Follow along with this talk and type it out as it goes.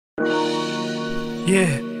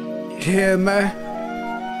Yeah, yeah, man.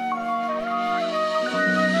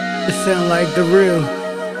 It sound like the real.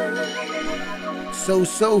 So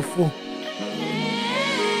soulful.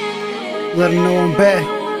 Let them know I'm back.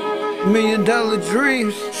 $1 million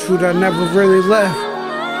dreams. Shoot, I never really left.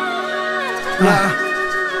 Nah.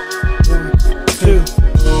 1, 2.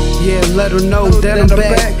 Yeah, let them know that I'm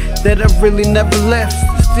back. That I really never left.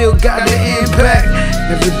 Still got the impact.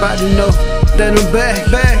 Everybody know that I'm back.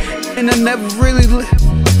 And I never really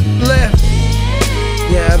left.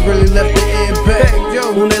 Yeah, I really left the impact.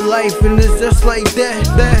 Yo, on that life and it's just like that.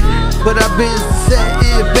 But I've been set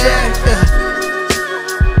in back.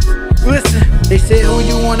 Listen, they said who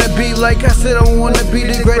you wanna be, like I said I wanna be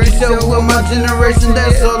the greatest show of my generation,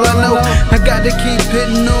 that's all I know. I gotta keep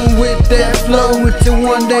hitting on with that flow until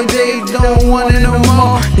one day they don't want it no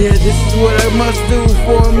more. Yeah, this is what I must do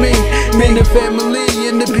for me and the family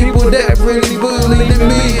and the people that really believe in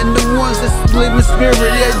me and the ones that live in spirit,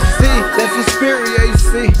 yeah you see, that's the spirit, yeah you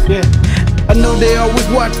see. Yeah, I know they always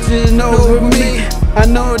watching over me. I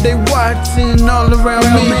know they watching all around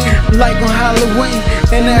me, like on Halloween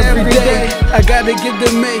and every day. I gotta give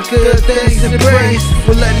the maker thanks and praise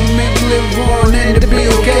for letting me live on and to be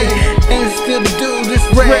okay, and still do this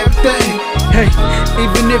rap thing. Hey,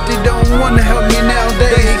 even if they don't wanna help me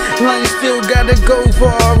nowadays, Lion still gotta go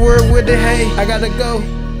forward with it. Hey, I gotta go.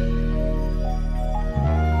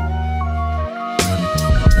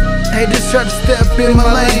 Hey, just try to step in my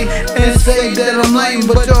lane and say that I'm lame,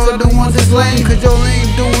 but y'all the ones that's lame, cause y'all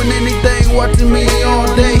ain't doing anything, watching me all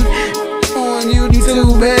day on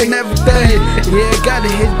YouTube and everything. Yeah, gotta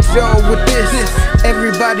hit y'all with this.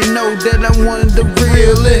 Everybody know that I'm one of the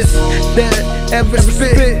realest that ever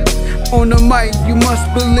spit on the mic, you must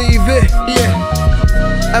believe it. Yeah,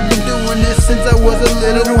 I've been doing this since I was a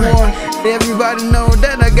little one. Everybody know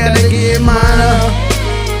that I gotta get mine up.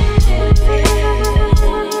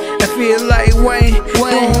 I feel like Wayne,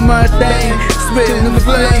 doing my thing, spitting the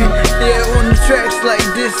flame. Yeah, on the tracks like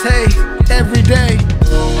this, hey, every day.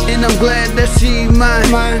 And I'm glad that she mine.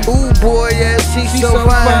 Ooh boy, yeah, she so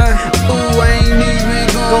fine. Ooh, I ain't even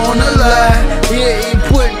gonna lie. Yeah, you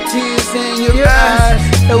put tears in your eyes.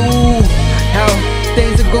 Ooh, how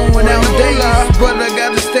things are going nowadays, but I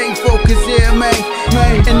gotta stay focused, yeah, man.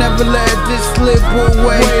 And never let this slip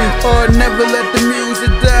away, or never let the music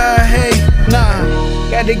die. Hey, nah.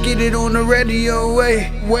 Gotta get it on the radio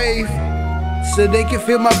wave, so they can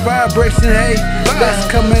feel my vibration. Hey,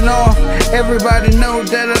 that's coming off. Everybody know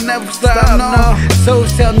that I never stop, no. So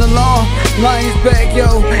sound along, Lion's back,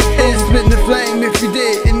 yo. It's been the flame if you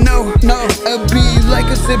didn't know. I be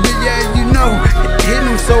like a sibby, yeah, you know. Hit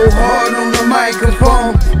him so hard on the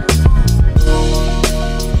microphone.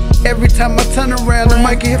 Every time I turn around, the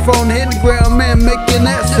microphone hit the ground, man, making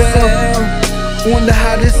that sound. One the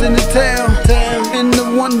hottest in the town, and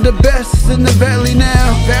the one the best in the valley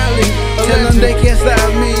now. Tell them they can't stop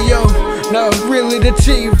me, yo. No, really the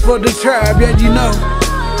chief for the tribe, yeah you know.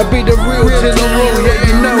 I be the real general, yeah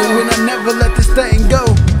you know. And I never let this thing go,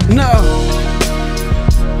 no.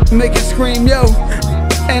 Make it scream, yo.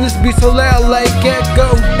 And it's be so loud like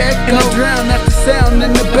echo. And I drown out the sound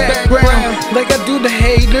in the background, like I do the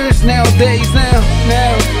haters nowadays now.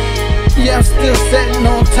 Yeah, I'm still sitting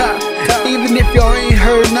on top, even if y'all ain't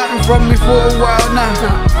heard nothing from me for a while now.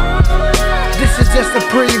 This is just a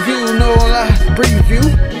preview, no lie, preview.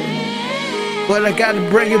 But I gotta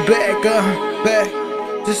bring it back,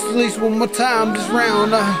 just at least one more time, this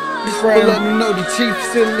round. Let them know the chief's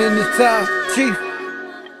still in the top, chief.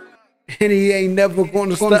 And he ain't never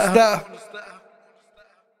gonna stop.